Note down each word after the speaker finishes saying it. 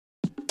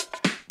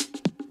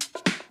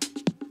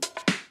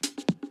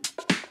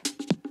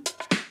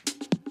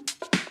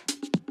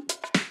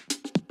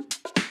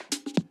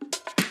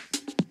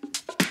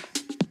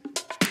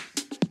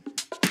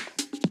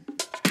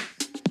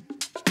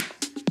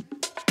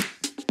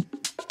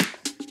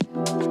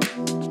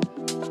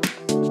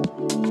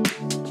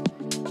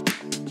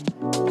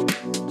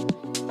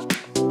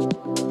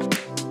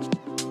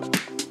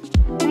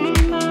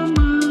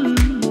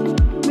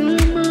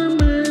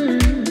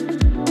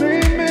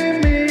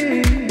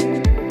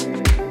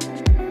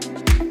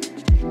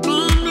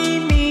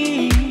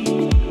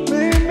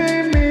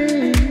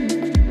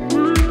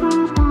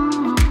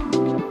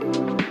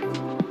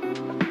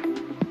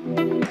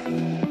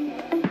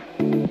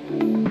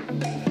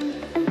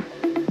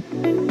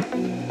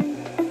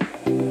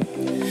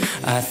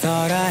I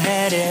thought I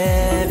had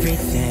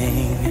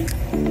everything,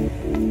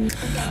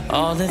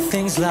 all the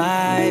things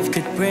life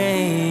could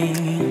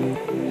bring,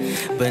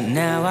 but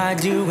now I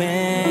do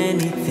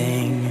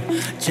anything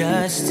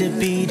just to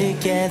be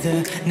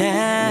together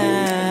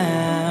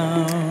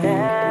now.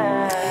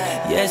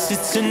 Yes,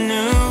 it's a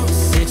new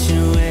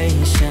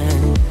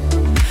situation,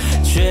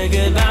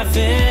 triggered by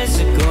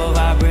physical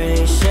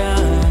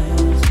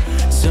vibrations,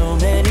 so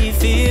many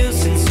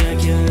feels in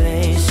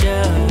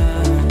circulation,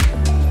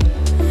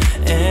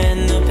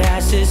 and the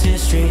past is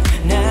history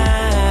now.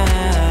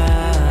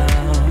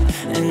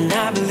 And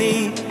I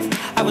believe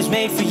I was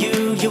made for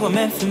you, you were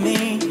meant for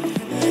me.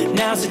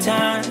 Now's the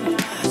time,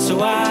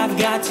 so I've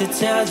got to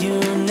tell you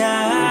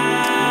now.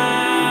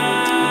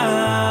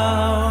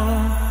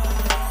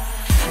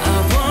 I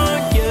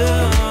want you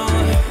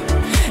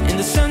in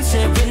the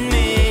sunset with me.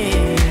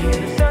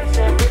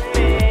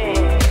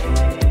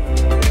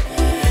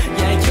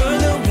 Yeah, you're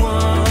the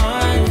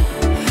one,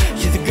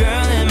 you're the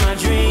girl in my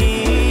dreams.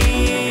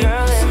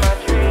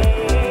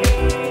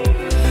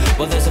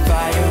 Well, there's a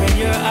fire in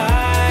your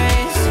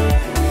eyes,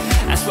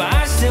 that's why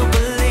I still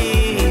believe.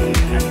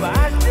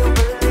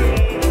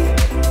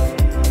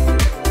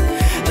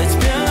 Let's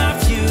build our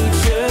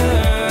future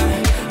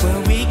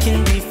where we can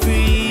be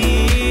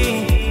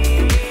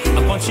free. I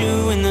want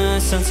you in the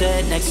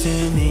sunset next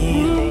to me.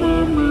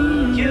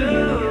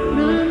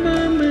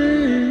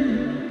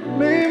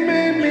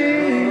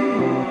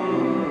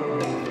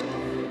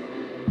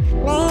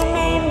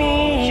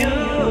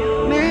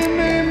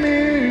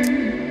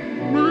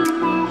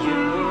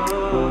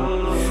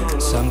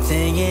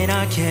 Something in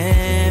our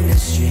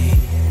chemistry,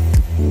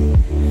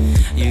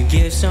 you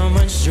give so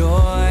much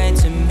joy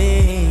to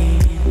me,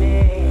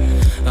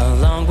 a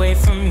long way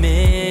from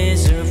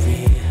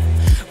misery.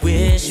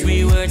 Wish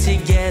we were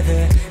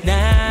together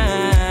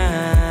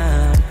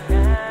now.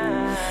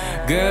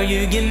 Girl,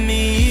 you give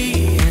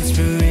me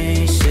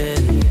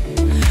inspiration.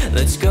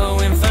 Let's go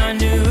and find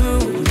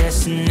new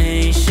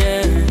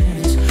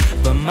destinations,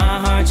 but my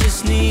heart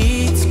just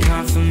needs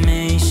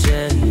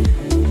confirmation.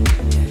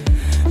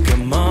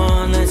 Come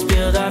on, let's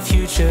build our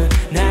future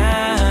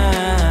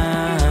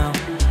now.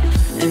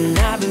 And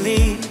I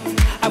believe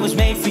I was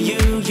made for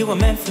you, you were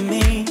meant for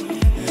me.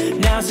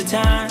 Now's the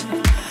time,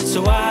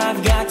 so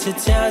I've got to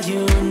tell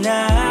you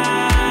now.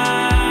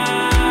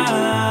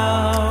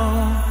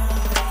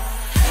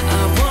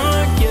 I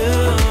want you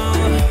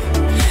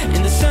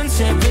in the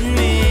sunset with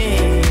me.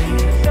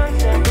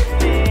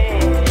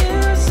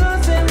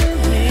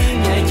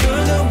 Yeah,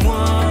 you're the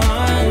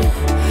one,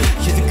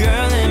 you're the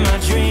girl in my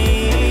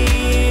dreams.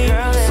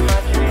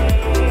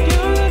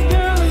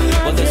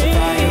 Well, there's a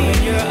fire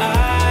in your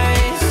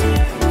eyes,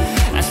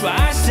 that's why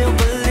I still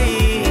believe.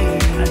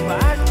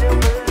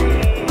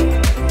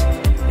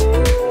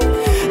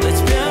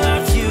 Let's build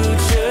our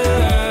future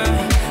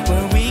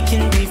where we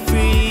can be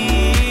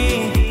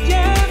free.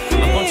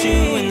 I want you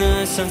in the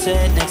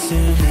sunset next to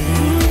me.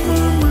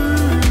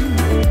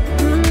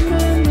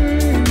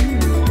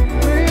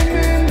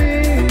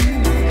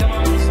 Come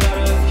on,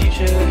 start a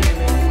future here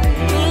with me. Come on, start a future here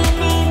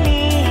with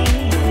me.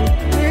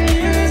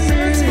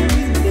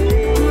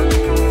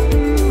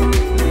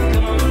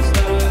 Come on,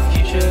 start a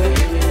future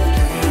here with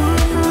me.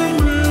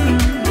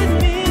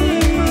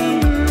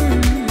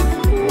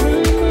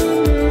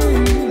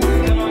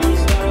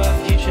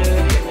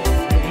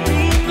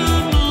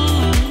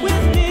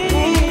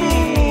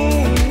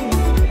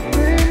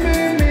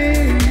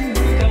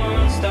 Come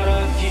on, start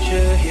a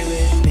future here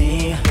with me.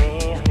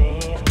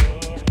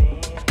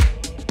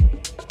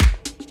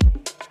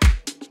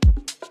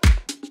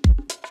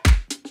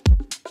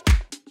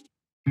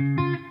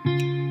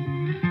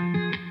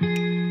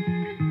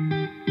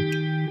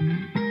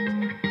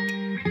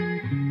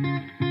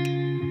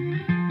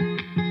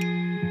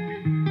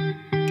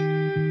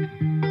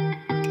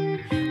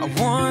 I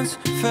once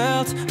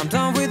felt I'm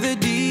done with the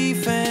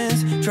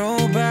defense.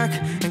 Drove back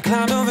and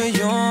climbed over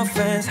your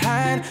fence.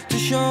 Had to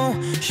show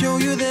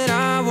you that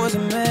I was a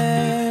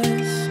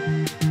mess.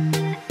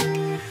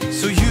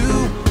 So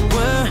you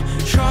were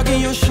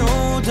shrugging your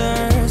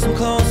shoulders. I'm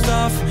closed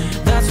off,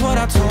 that's what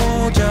I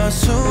told you.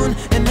 Soon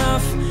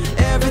enough,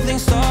 everything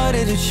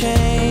started to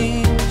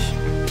change.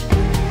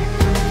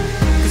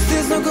 Cause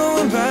there's no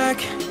going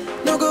back,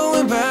 no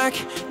going back.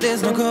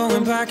 There's no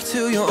going back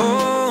to your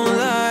old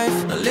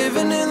life. Not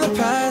living in the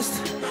past,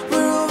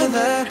 we're over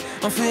that.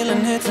 I'm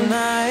feeling it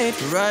tonight,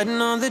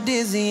 riding on the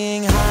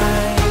dizzying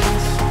heights.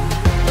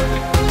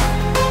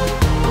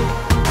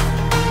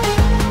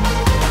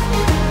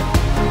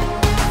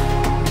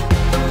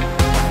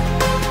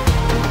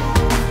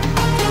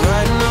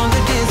 Riding on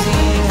the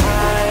dizzying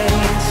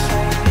heights.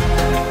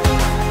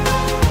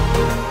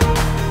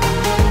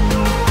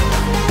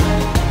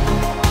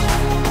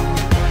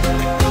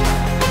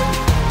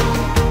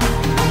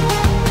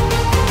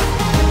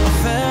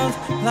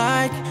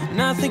 Like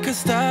nothing could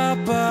stop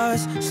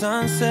us.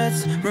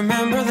 Sunsets,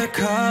 remember the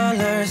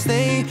colors.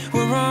 They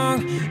were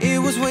wrong, it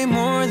was way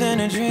more than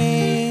a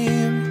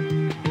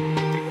dream.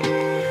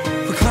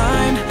 We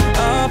climbed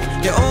up,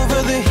 yeah,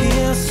 over the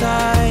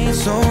hillside.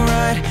 So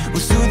right, we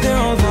stood there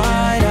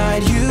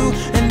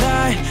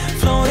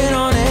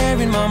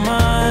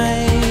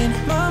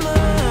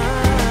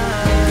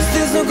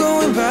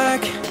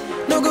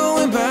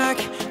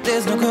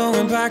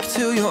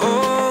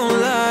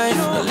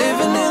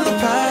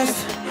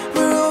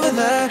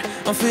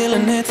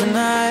feeling it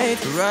tonight,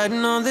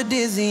 riding on the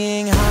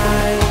dizzying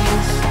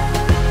heights.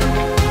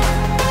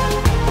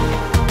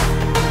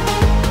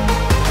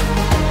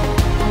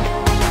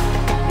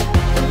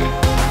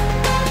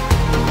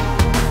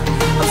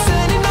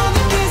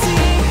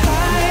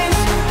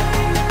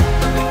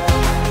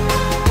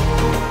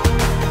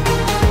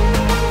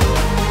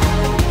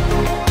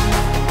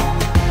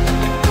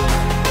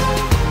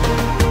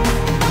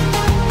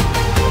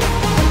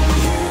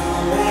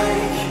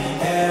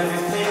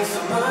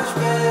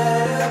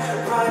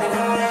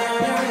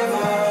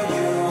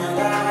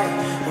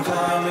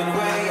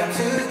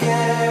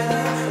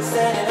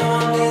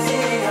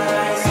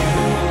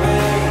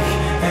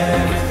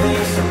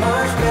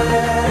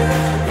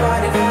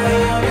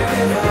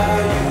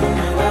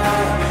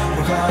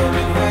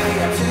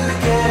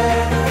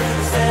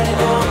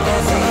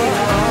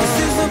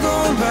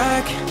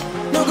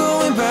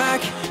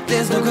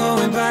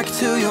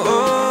 To your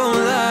old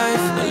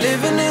life,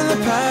 living in the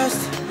past,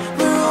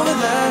 we're over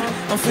that.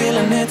 I'm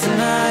feeling it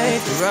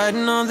tonight,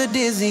 riding on the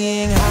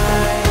dizzying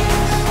heights.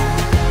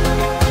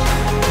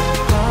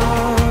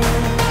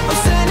 I'm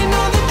standing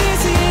on the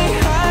dizzying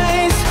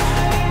heights.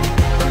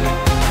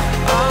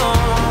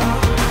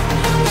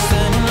 I'm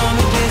standing on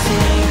the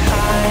dizzying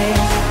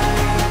heights.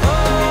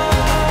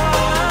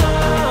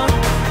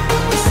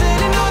 I'm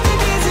standing on the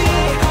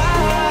dizzying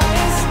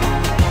heights.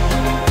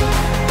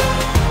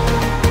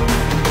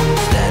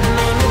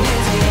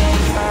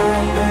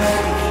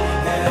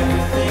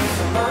 Everything's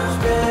so much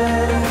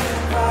better.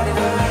 Riding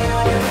high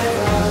on your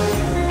river,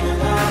 you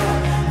and I,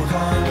 we're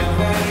climbing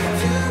way up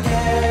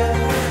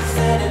together,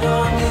 standing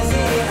on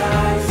dizzy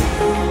heights.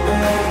 You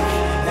make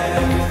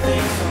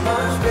everything so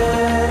much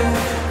better.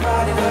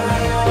 Riding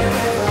high on your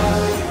river,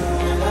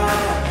 you and I,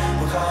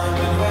 we're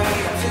climbing way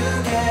up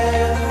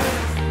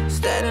together,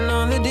 standing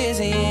on the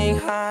dizzying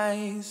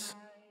heights.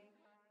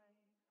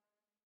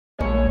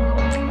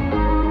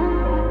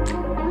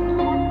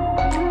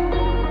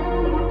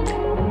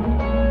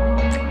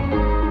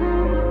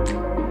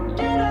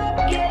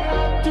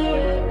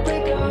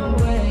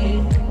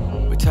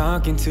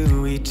 Talking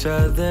to each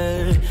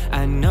other,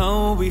 I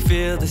know we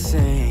feel the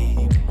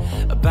same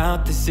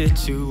about the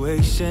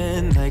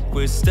situation, like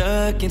we're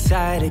stuck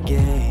inside a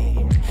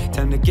game.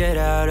 Time to get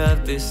out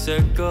of this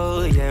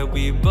circle, yeah,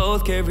 we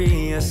both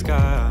carry a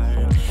scar.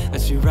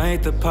 Let's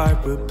rewrite the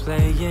part we're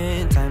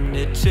playing, time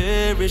to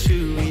cherish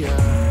who we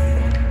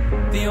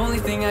are. The only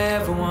thing I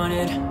ever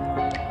wanted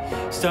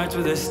starts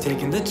with us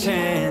taking the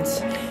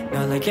chance,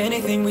 not like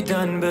anything we've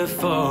done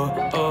before,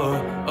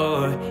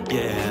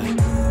 yeah.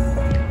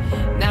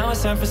 Now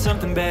it's time for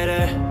something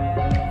better,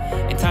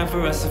 and time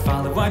for us to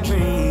follow our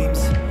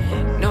dreams.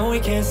 No, we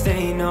can't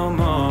stay no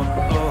more.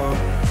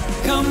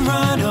 Come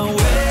run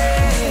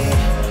away,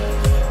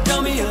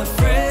 don't be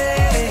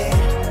afraid,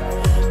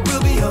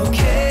 we'll be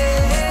okay.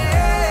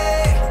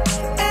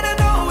 And I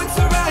know it's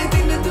the right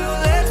thing to do,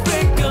 let's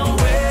break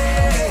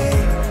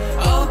away.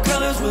 All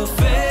colors will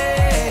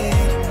fade,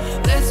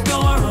 let's go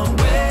our own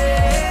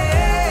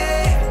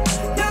way.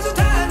 Now's the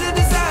time to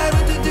decide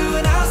what to do,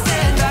 and I'll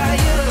stand by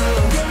you.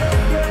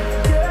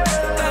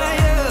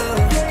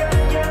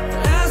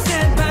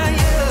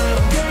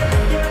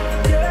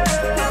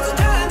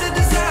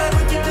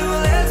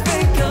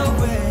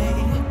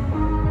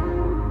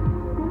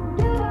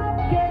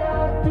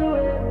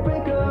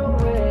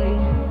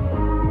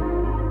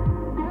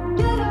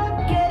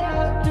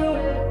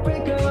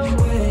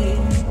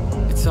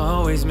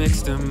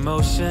 Mixed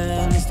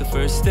emotions, the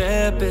first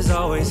step is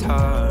always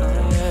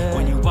hard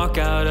when you walk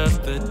out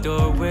of the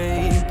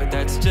doorway, but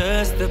that's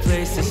just the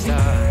place to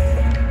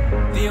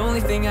start. The only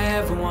thing I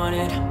ever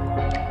wanted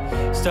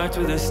starts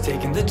with us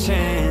taking the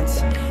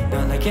chance,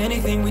 not like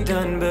anything we've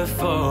done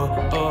before,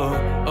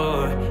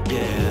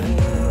 yeah.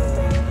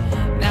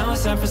 Now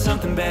it's time for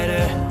something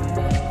better,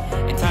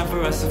 and time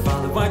for us to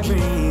follow our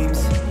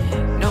dreams.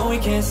 No, we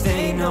can't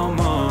stay no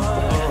more.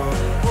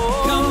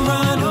 Come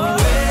run away.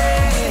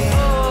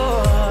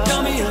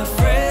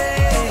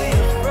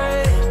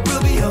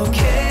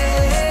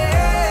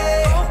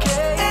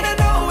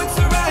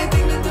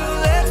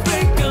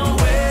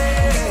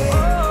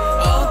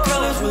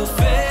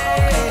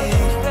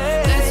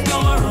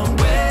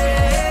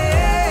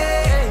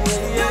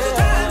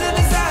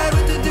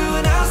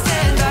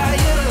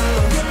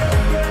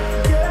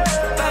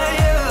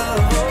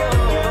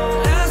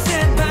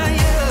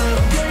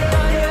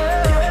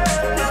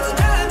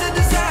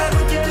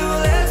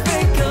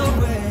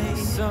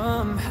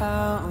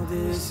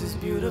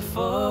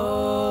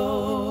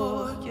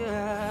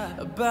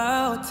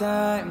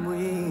 Time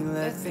we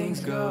let things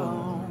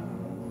go.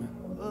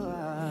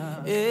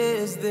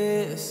 Is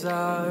this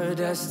our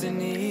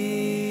destiny?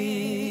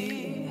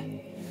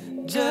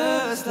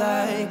 Just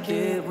like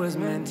it was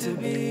meant to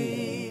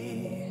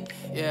be.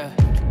 Yeah.